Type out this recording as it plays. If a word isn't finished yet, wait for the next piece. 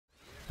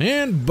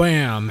And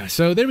bam!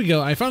 So there we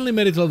go, I finally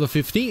made it to level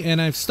 50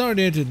 and I've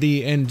started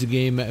the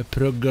endgame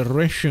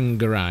progression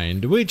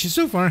grind, which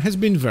so far has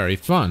been very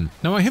fun.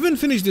 Now I haven't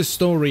finished the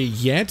story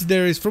yet,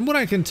 there is, from what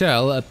I can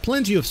tell,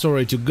 plenty of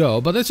story to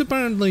go, but that's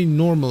apparently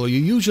normal. You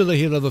usually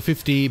hit level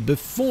 50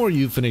 before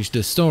you finish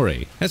the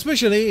story.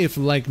 Especially if,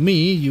 like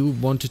me, you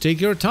want to take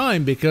your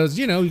time, because,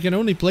 you know, you can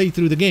only play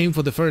through the game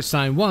for the first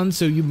time once,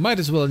 so you might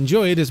as well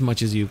enjoy it as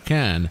much as you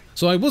can.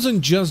 So I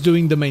wasn't just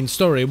doing the main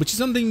story, which is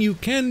something you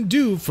can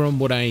do from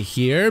what I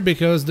hear,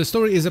 because the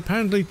story is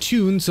apparently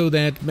tuned so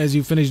that as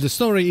you finish the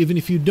story, even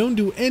if you don't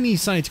do any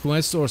side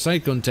quests or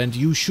side content,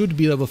 you should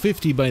be level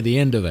 50 by the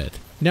end of it.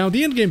 Now,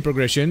 the endgame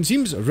progression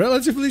seems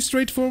relatively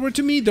straightforward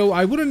to me, though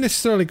I wouldn't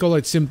necessarily call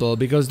it simple,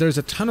 because there's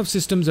a ton of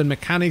systems and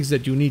mechanics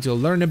that you need to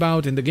learn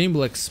about, and the game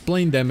will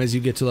explain them as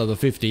you get to level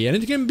 50, and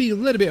it can be a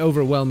little bit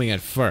overwhelming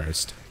at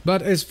first.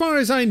 But as far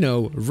as I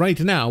know, right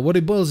now, what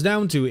it boils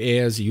down to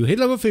is you hit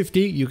level 50,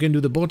 you can do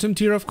the bottom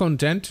tier of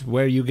content,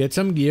 where you get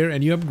some gear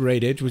and you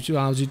upgrade it, which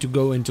allows you to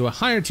go into a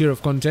higher tier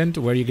of content,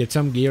 where you get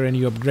some gear and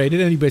you upgrade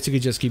it, and you basically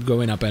just keep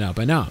going up and up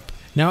and up.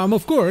 Now, I'm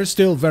of course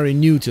still very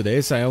new to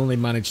this. I only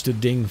managed to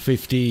ding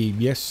 50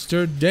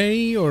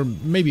 yesterday, or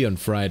maybe on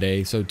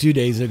Friday, so 2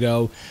 days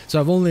ago. So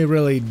I've only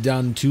really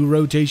done 2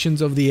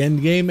 rotations of the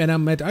endgame, and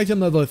I'm at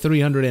item level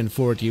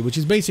 340, which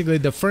is basically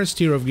the first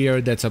tier of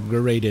gear that's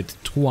upgraded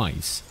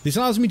twice. This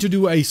allows me to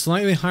do a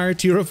slightly higher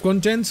tier of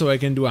content, so I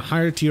can do a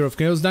higher tier of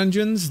chaos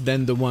dungeons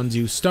than the ones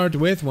you start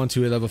with once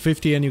you hit level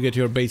 50 and you get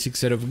your basic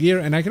set of gear,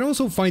 and I can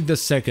also fight the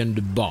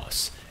second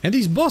boss. And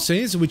these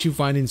bosses, which you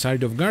find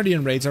inside of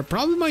Guardian raids, are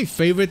probably my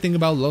favorite thing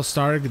about Lost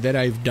Ark that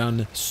I've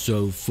done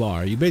so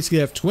far. You basically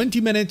have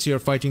 20 minutes, you're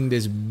fighting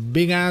this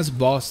big-ass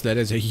boss that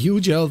has a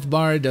huge health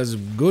bar, does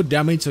good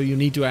damage, so you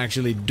need to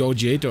actually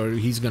dodge it or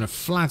he's gonna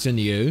flatten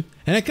you.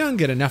 And I can't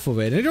get enough of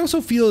it. And it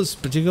also feels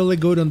particularly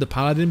good on the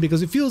Paladin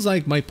because it feels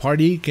like my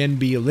party can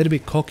be a little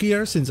bit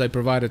cockier since I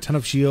provide a ton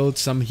of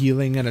shields, some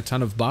healing, and a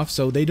ton of buffs,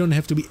 so they don't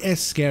have to be as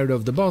scared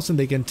of the boss and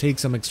they can take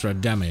some extra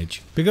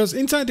damage. Because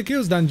inside the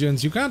Chaos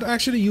Dungeons, you can't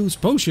actually use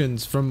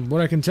potions, from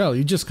what I can tell.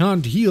 You just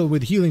can't heal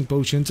with healing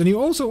potions, and you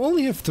also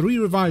only have 3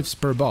 revives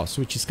per boss,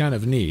 which is kind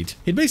of neat.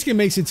 It basically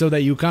makes it so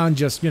that you can't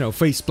just, you know,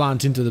 face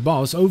plant into the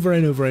boss over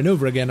and over and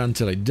over again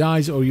until it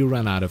dies or you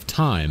run out of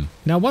time.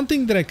 Now, one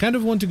thing that I kind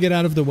of want to get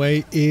out of the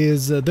way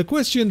is the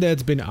question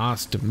that's been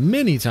asked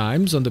many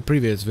times on the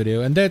previous video,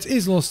 and that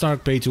is Lost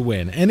Ark pay to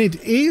win? And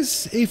it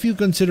is if you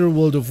consider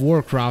World of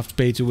Warcraft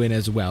pay to win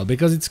as well,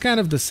 because it's kind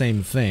of the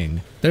same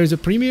thing. There is a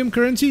premium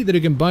currency that you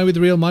can buy with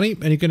real money,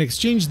 and you can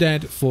exchange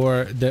that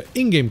for the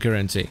in-game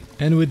currency.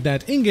 And with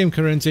that in-game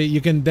currency,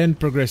 you can then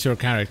progress your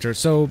character.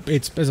 So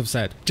it's, as I've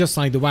said, just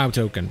like the WoW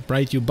token,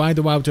 right? You buy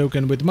the WoW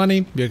token with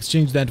money, you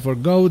exchange that for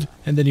gold,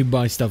 and then you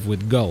buy stuff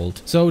with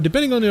gold. So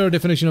depending on your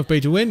definition of pay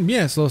to win,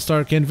 yes, Lost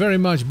Ark can very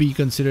much be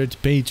considered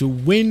pay to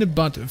win,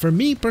 but for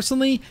me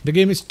personally, the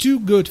game is too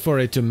good for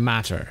it to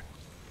matter.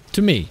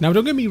 To me. Now,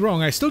 don't get me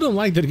wrong, I still don't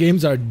like that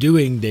games are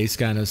doing this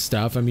kind of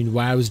stuff. I mean,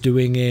 WoW's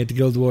doing it,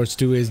 Guild Wars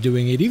 2 is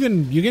doing it, you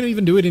can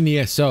even do it in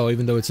ESO,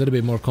 even though it's a little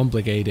bit more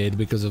complicated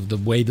because of the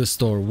way the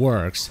store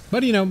works.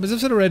 But, you know, as I've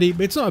said already,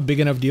 it's not a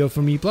big enough deal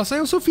for me, plus I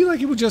also feel like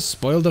it would just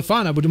spoil the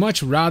fun. I would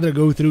much rather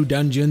go through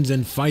dungeons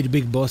and fight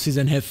big bosses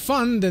and have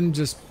fun than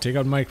just take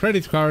out my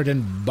credit card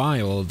and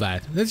buy all of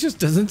that. That just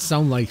doesn't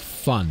sound like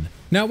fun.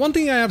 Now, one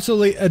thing I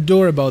absolutely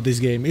adore about this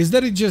game is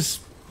that it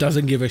just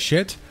doesn't give a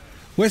shit.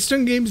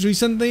 Western games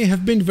recently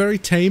have been very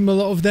tame, a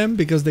lot of them,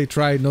 because they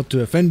try not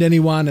to offend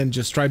anyone and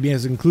just try being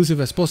as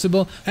inclusive as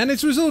possible, and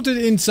it's resulted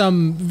in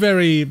some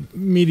very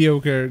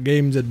mediocre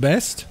games at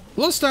best.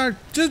 Lost Ark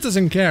just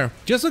doesn't care.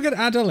 Just look at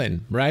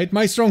Adalyn, right?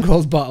 My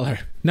stronghold butler.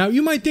 Now,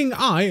 you might think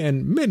I,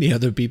 and many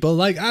other people,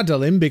 like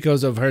Adalyn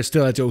because of her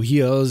stiletto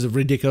heels,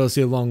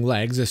 ridiculously long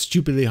legs, a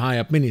stupidly high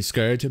up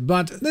miniskirt,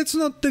 but that's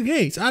not the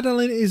case.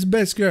 Adalyn is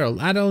best girl.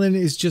 Adalyn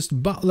is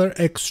just butler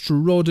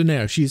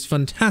extraordinaire. She's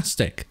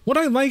fantastic. What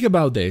I like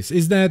about this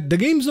is that the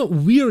game's not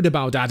weird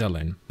about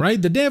Adalyn, right?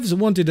 The devs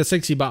wanted a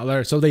sexy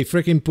butler, so they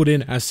freaking put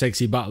in a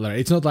sexy butler.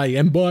 It's not like,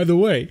 and by the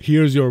way,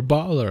 here's your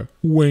butler.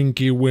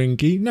 Winky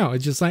winky. No,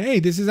 it's just like, hey,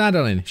 this is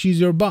Adalyn.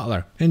 She's your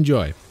butler.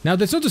 Enjoy. Now,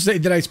 that's not to say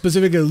that I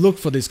specifically look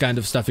for this kind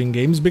of stuff in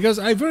games, because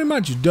I very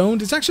much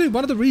don't. It's actually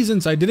one of the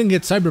reasons I didn't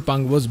get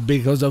Cyberpunk was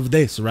because of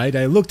this, right?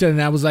 I looked at it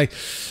and I was like,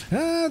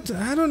 I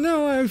don't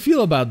know how I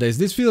feel about this.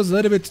 This feels a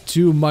little bit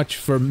too much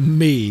for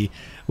me.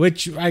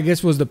 Which I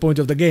guess was the point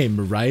of the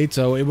game, right?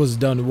 So it was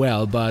done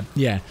well, but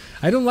yeah.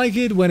 I don't like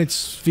it when it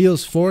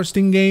feels forced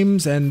in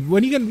games, and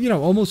when you can, you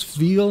know, almost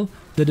feel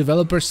the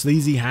developer's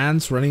sleazy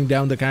hands running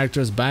down the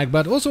character's back.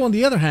 But also, on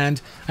the other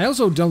hand, I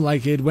also don't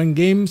like it when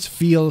games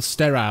feel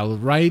sterile,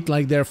 right?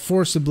 Like they're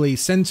forcibly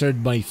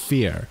censored by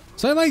fear.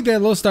 So I like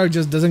that Lost Ark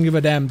just doesn't give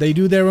a damn. They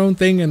do their own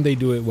thing and they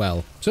do it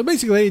well. So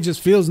basically, it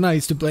just feels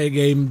nice to play a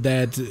game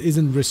that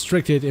isn't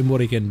restricted in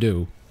what it can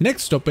do.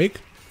 Next topic,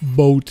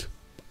 boat.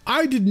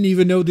 I didn't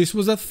even know this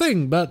was a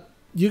thing, but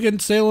you can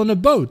sail on a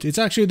boat. It's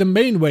actually the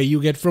main way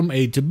you get from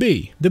A to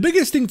B. The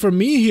biggest thing for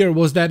me here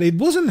was that it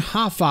wasn't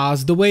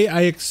half-assed the way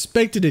I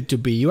expected it to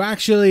be. You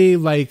actually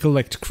like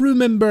collect crew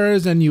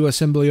members and you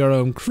assemble your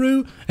own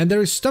crew, and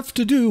there is stuff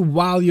to do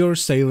while you're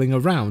sailing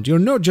around. You're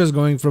not just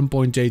going from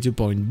point A to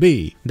point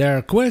B. There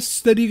are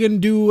quests that you can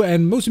do,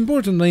 and most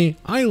importantly,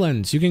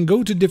 islands. You can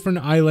go to different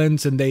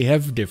islands and they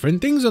have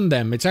different things on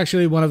them. It's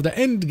actually one of the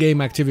end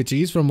game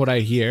activities, from what I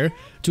hear,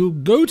 to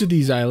go to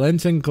these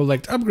islands and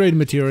collect upgrade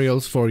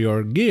materials for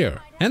your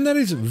gear. And that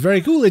is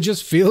very cool. It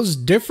just feels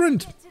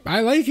different.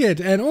 I like it.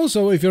 And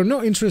also, if you're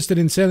not interested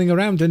in sailing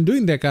around and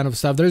doing that kind of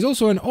stuff, there's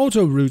also an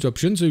auto route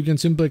option, so you can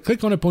simply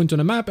click on a point on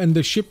a map and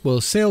the ship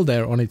will sail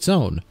there on its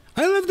own.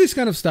 I love this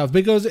kind of stuff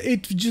because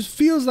it just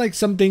feels like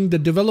something the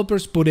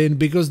developers put in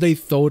because they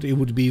thought it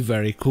would be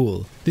very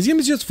cool. This game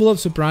is just full of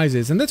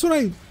surprises, and that's what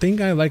I think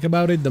I like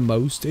about it the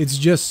most. It's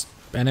just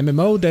an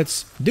MMO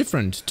that's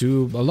different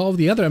to a lot of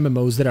the other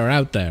MMOs that are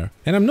out there.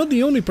 And I'm not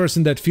the only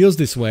person that feels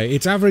this way.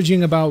 It's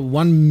averaging about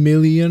 1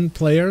 million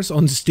players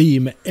on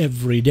Steam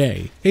every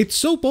day. It's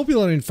so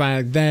popular, in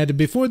fact, that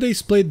before they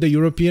split the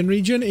European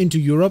region into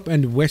Europe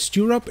and West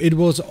Europe, it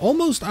was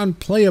almost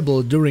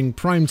unplayable during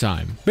prime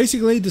time.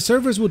 Basically, the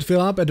servers would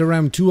fill up at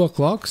around 2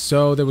 o'clock,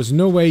 so there was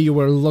no way you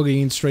were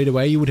logging in straight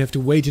away. You would have to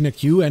wait in a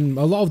queue, and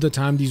a lot of the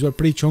time these were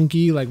pretty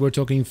chunky, like we're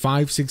talking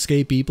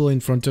 5-6k people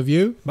in front of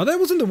you. But that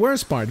wasn't the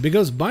worst part,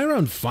 because by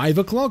around 5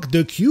 o'clock,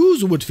 the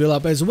queues would fill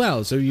up as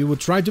well. So you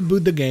would try to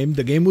boot the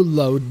game would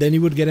load, then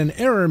you would get an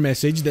error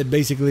message that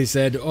basically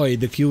said, "Oi,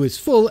 the queue is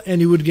full,"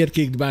 and you would get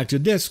kicked back to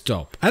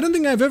desktop. I don't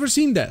think I've ever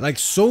seen that. Like,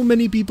 so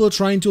many people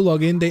trying to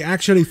log in, they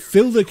actually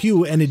fill the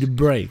queue and it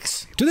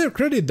breaks. To their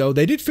credit though,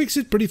 they did fix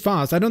it pretty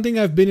fast. I don't think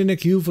I've been in a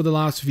queue for the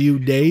last few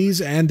days,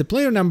 and the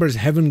player numbers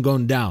haven't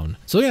gone down.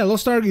 So yeah,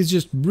 Lost Ark is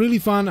just really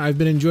fun. I've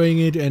been enjoying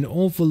it an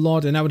awful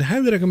lot, and I would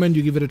highly recommend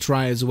you give it a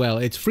try as well.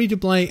 It's free to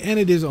play and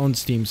it is on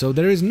Steam, so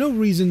there is no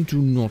reason to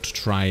not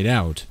try it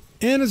out.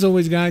 And as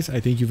always guys, I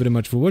thank you very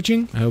much for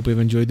watching. I hope you've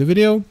enjoyed the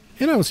video,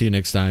 and I will see you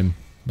next time.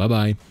 Bye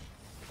bye.